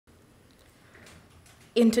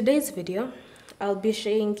In today's video, I'll be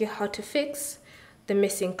showing you how to fix the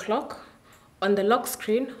missing clock on the lock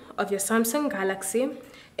screen of your Samsung Galaxy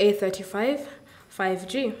A35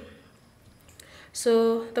 5G.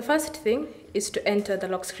 So the first thing is to enter the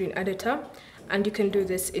lock screen editor, and you can do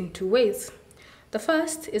this in two ways. The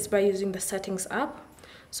first is by using the settings app.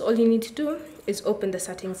 So all you need to do is open the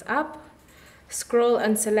settings app, scroll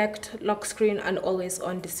and select lock screen and always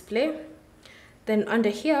on display. Then under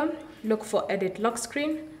here, look for edit lock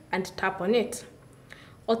screen and tap on it.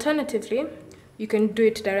 Alternatively, you can do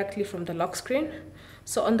it directly from the lock screen.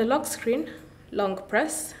 So on the lock screen, long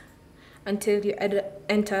press until you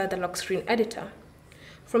enter the lock screen editor.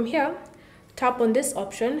 From here, tap on this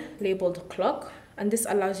option labeled clock, and this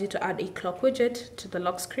allows you to add a clock widget to the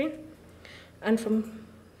lock screen. And from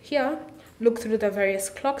here, look through the various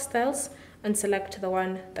clock styles and select the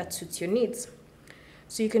one that suits your needs.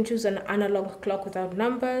 So you can choose an analog clock without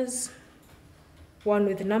numbers, one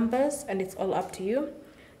with numbers, and it's all up to you.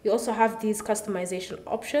 You also have these customization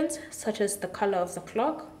options, such as the color of the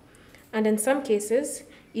clock, and in some cases,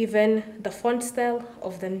 even the font style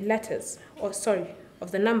of the letters,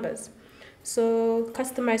 of the numbers. So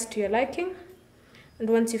customize to your liking. And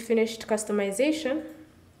once you've finished customization,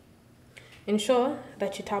 ensure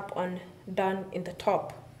that you tap on done in the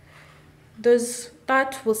top.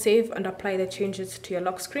 That will save and apply the changes to your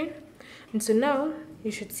lock screen. And so now you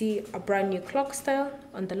should see a brand new clock style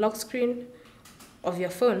on the lock screen of your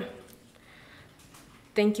phone.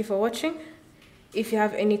 Thank you for watching. If you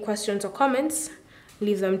have any questions or comments,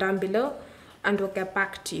 leave them down below and we'll get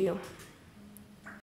back to you.